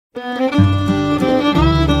Good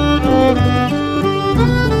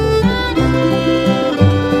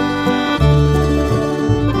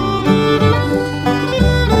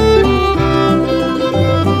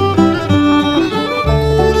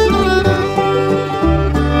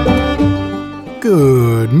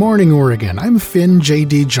morning, Oregon. I'm Finn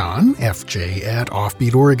J.D. John, FJ at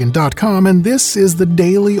OffbeatOregon.com, and this is the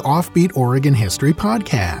Daily Offbeat Oregon History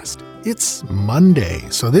Podcast. It's Monday,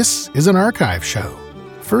 so this is an archive show.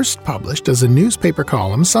 First published as a newspaper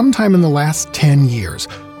column sometime in the last 10 years.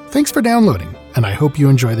 Thanks for downloading, and I hope you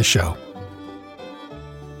enjoy the show.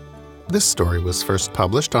 This story was first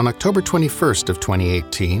published on October 21st of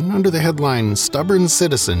 2018 under the headline "Stubborn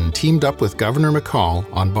Citizen Teamed Up with Governor McCall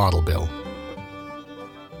on Bottle Bill."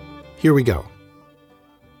 Here we go.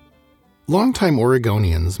 Longtime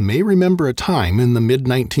Oregonians may remember a time in the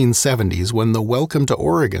mid-1970s when the Welcome to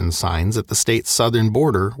Oregon signs at the state's southern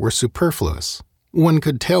border were superfluous. One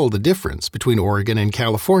could tell the difference between Oregon and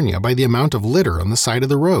California by the amount of litter on the side of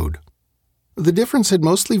the road. The difference had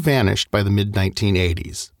mostly vanished by the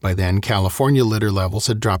mid-1980s. By then, California litter levels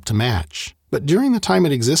had dropped to match. But during the time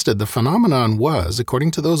it existed, the phenomenon was,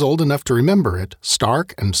 according to those old enough to remember it,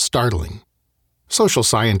 stark and startling. Social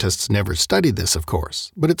scientists never studied this, of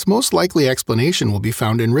course, but its most likely explanation will be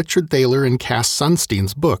found in Richard Thaler and Cass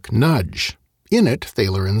Sunstein's book, Nudge. In it,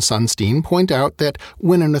 Thaler and Sunstein point out that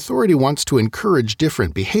when an authority wants to encourage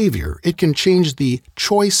different behavior, it can change the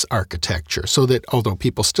choice architecture so that, although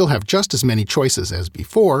people still have just as many choices as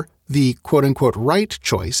before, the quote-unquote right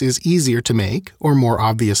choice is easier to make, or more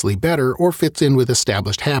obviously better, or fits in with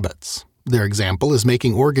established habits. Their example is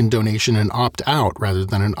making organ donation an opt-out rather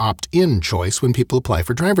than an opt-in choice when people apply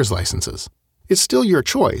for driver's licenses. It's still your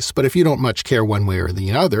choice, but if you don't much care one way or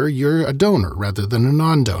the other, you're a donor rather than a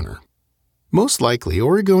non-donor. Most likely,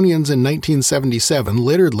 Oregonians in 1977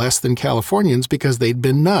 littered less than Californians because they'd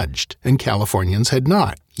been nudged, and Californians had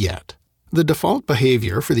not yet. The default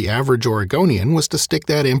behavior for the average Oregonian was to stick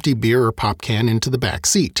that empty beer or pop can into the back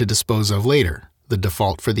seat to dispose of later. The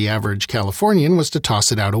default for the average Californian was to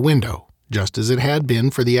toss it out a window, just as it had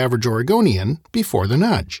been for the average Oregonian before the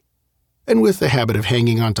nudge. And with the habit of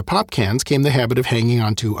hanging onto pop cans came the habit of hanging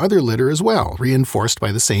onto other litter as well, reinforced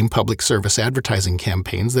by the same public service advertising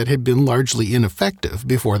campaigns that had been largely ineffective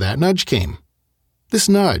before that nudge came. This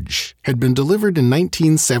nudge had been delivered in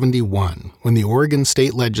 1971, when the Oregon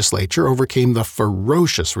State Legislature overcame the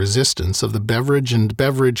ferocious resistance of the beverage and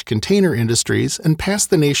beverage container industries and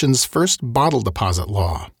passed the nation's first bottle deposit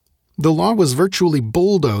law. The law was virtually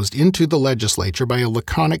bulldozed into the legislature by a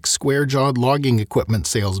laconic, square-jawed logging equipment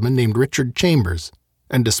salesman named Richard Chambers,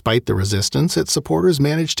 and despite the resistance, its supporters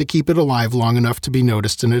managed to keep it alive long enough to be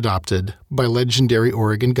noticed and adopted by legendary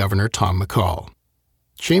Oregon Governor Tom McCall.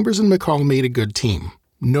 Chambers and McCall made a good team.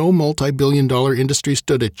 No multi-billion-dollar industry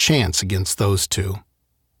stood a chance against those two.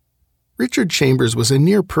 Richard Chambers was a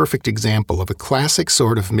near-perfect example of a classic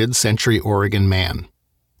sort of mid-century Oregon man.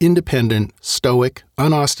 Independent, stoic,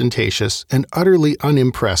 unostentatious, and utterly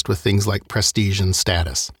unimpressed with things like prestige and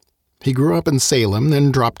status. He grew up in Salem,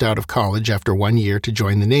 then dropped out of college after 1 year to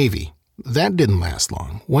join the Navy. That didn't last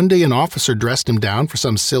long. One day an officer dressed him down for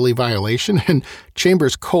some silly violation, and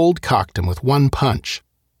Chambers cold-cocked him with one punch.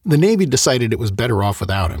 The Navy decided it was better off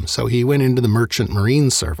without him, so he went into the Merchant Marine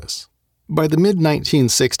Service. By the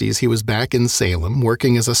mid-1960s, he was back in Salem,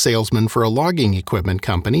 working as a salesman for a logging equipment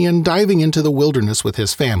company and diving into the wilderness with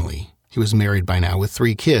his family. He was married by now with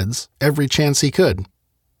 3 kids, every chance he could.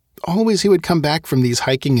 Always he would come back from these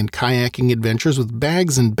hiking and kayaking adventures with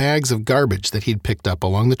bags and bags of garbage that he'd picked up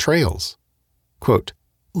along the trails. Quote,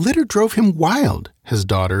 "Litter drove him wild," his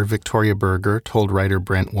daughter, Victoria Berger, told writer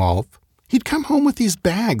Brent Wolf. "He'd come home with these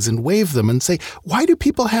bags and wave them and say, 'Why do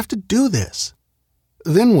people have to do this?'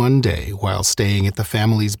 Then one day, while staying at the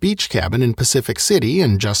family's beach cabin in Pacific City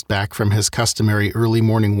and just back from his customary early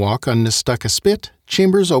morning walk on Nestucca Spit,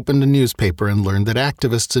 Chambers opened a newspaper and learned that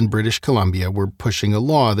activists in British Columbia were pushing a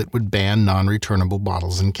law that would ban non-returnable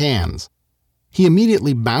bottles and cans. He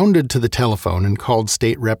immediately bounded to the telephone and called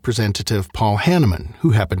State Representative Paul Hanneman,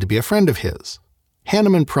 who happened to be a friend of his.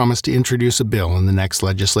 Hanneman promised to introduce a bill in the next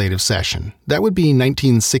legislative session. That would be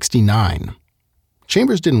 1969.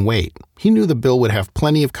 Chambers didn't wait. He knew the bill would have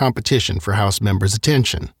plenty of competition for House members'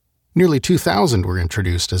 attention. Nearly 2,000 were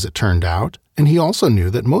introduced, as it turned out, and he also knew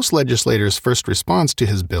that most legislators' first response to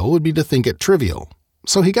his bill would be to think it trivial.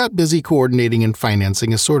 So he got busy coordinating and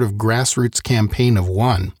financing a sort of grassroots campaign of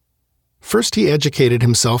one. First, he educated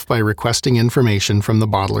himself by requesting information from the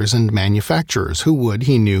bottlers and manufacturers who would,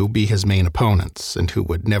 he knew, be his main opponents, and who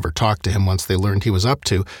would never talk to him once they learned he was up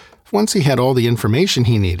to. Once he had all the information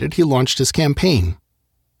he needed, he launched his campaign.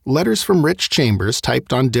 Letters from Rich Chambers,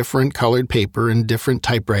 typed on different colored paper and different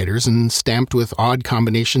typewriters and stamped with odd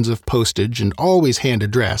combinations of postage and always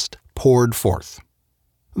hand-addressed, poured forth.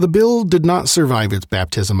 The bill did not survive its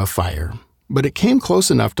baptism of fire, but it came close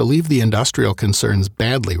enough to leave the industrial concerns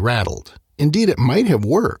badly rattled. Indeed, it might have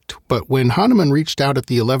worked, but when Hahnemann reached out at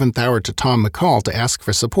the 11th hour to Tom McCall to ask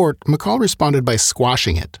for support, McCall responded by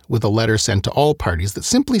squashing it with a letter sent to all parties that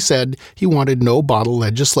simply said he wanted no bottle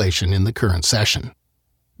legislation in the current session.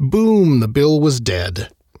 Boom, the bill was dead.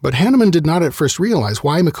 But Hahnemann did not at first realize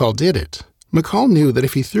why McCall did it. McCall knew that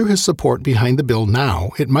if he threw his support behind the bill now,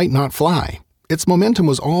 it might not fly. Its momentum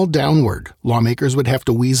was all downward. Lawmakers would have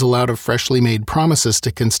to weasel out of freshly made promises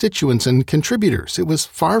to constituents and contributors. It was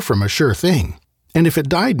far from a sure thing. And if it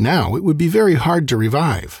died now, it would be very hard to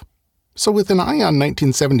revive. So with an eye on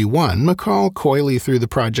 1971, McCall coyly threw the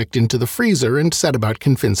project into the freezer and set about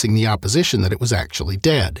convincing the opposition that it was actually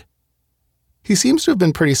dead. He seems to have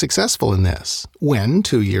been pretty successful in this. When,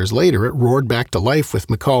 2 years later, it roared back to life with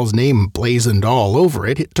McCall's name blazoned all over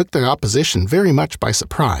it, it took the opposition very much by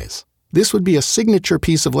surprise. This would be a signature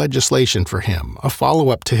piece of legislation for him, a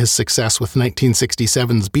follow-up to his success with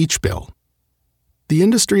 1967's Beach Bill. The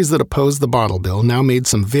industries that opposed the bottle bill now made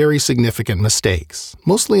some very significant mistakes,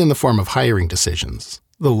 mostly in the form of hiring decisions.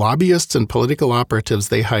 The lobbyists and political operatives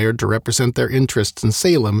they hired to represent their interests in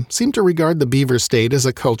Salem seemed to regard the Beaver State as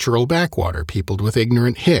a cultural backwater peopled with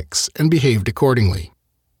ignorant hicks and behaved accordingly.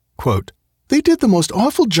 Quote, "They did the most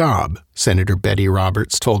awful job," Senator Betty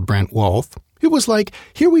Roberts told Brent Wolf. "It was like,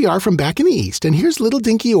 here we are from back in the East, and here's little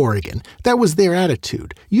dinky Oregon. That was their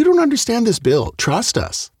attitude. You don't understand this bill. Trust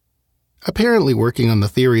us." Apparently working on the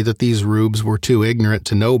theory that these rubes were too ignorant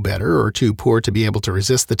to know better or too poor to be able to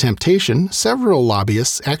resist the temptation, several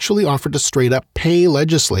lobbyists actually offered to straight-up pay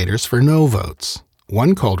legislators for no votes.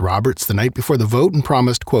 One called Roberts the night before the vote and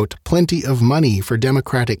promised, quote, "plenty of money for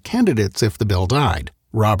Democratic candidates if the bill died."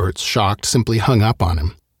 Roberts, shocked, simply hung up on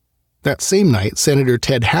him. That same night, Senator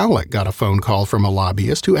Ted Halleck got a phone call from a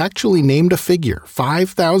lobbyist who actually named a figure,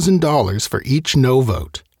 $5,000 for each no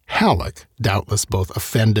vote. Halleck, doubtless both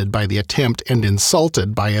offended by the attempt and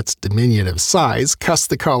insulted by its diminutive size, cussed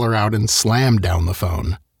the caller out and slammed down the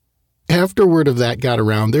phone. After word of that got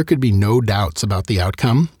around, there could be no doubts about the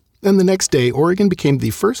outcome. And the next day, Oregon became the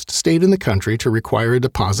first state in the country to require a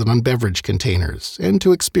deposit on beverage containers and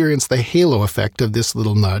to experience the halo effect of this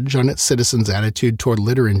little nudge on its citizens' attitude toward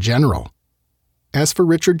litter in general. As for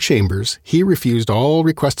Richard Chambers, he refused all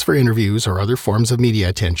requests for interviews or other forms of media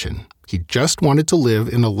attention. He just wanted to live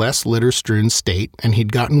in a less litter-strewn state, and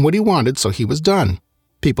he'd gotten what he wanted, so he was done.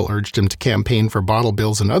 People urged him to campaign for bottle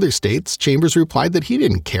bills in other states. Chambers replied that he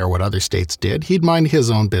didn't care what other states did. He'd mind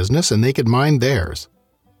his own business, and they could mind theirs.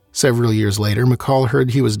 Several years later, McCall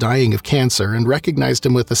heard he was dying of cancer and recognized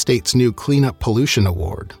him with the state's new Clean Up Pollution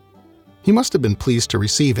Award. He must have been pleased to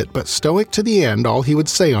receive it, but stoic to the end, all he would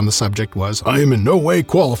say on the subject was, "I am in no way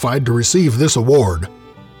qualified to receive this award."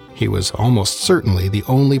 He was almost certainly the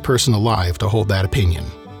only person alive to hold that opinion.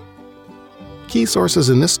 Key sources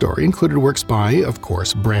in this story included works by, of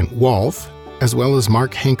course, Brent Wolf, as well as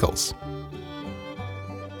Mark Henkels.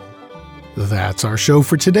 That's our show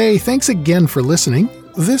for today. Thanks again for listening.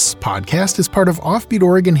 This podcast is part of Offbeat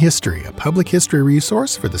Oregon History, a public history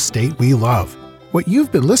resource for the state we love. What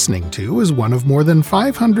you've been listening to is one of more than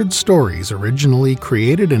 500 stories originally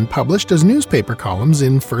created and published as newspaper columns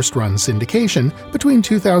in first-run syndication between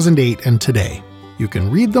 2008 and today. You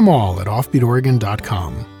can read them all at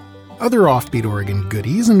offbeatoregon.com. Other Offbeat Oregon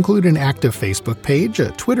goodies include an active Facebook page,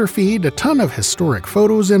 a Twitter feed, a ton of historic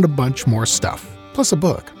photos, and a bunch more stuff, plus a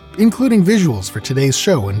book, including visuals for today's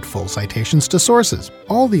show and full citations to sources.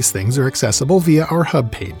 All these things are accessible via our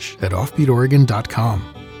hub page at offbeatoregon.com.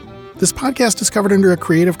 This podcast is covered under a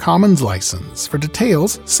Creative Commons license. For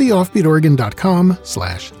details, see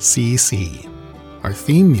offbeatoregon.com/cc. Our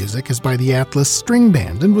theme music is by the Atlas String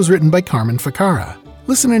Band and was written by Carmen Ficara.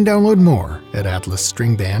 Listen and download more at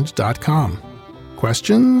atlasstringband.com.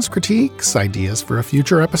 Questions, critiques, ideas for a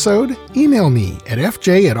future episode? Email me at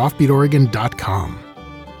fj@offbeatoregon.com.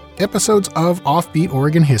 Episodes of Offbeat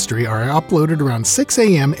Oregon History are uploaded around 6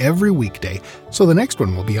 a.m. every weekday, so the next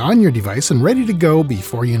one will be on your device and ready to go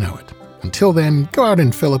before you know it. Until then, go out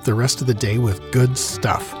and fill up the rest of the day with good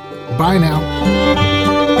stuff. Bye now.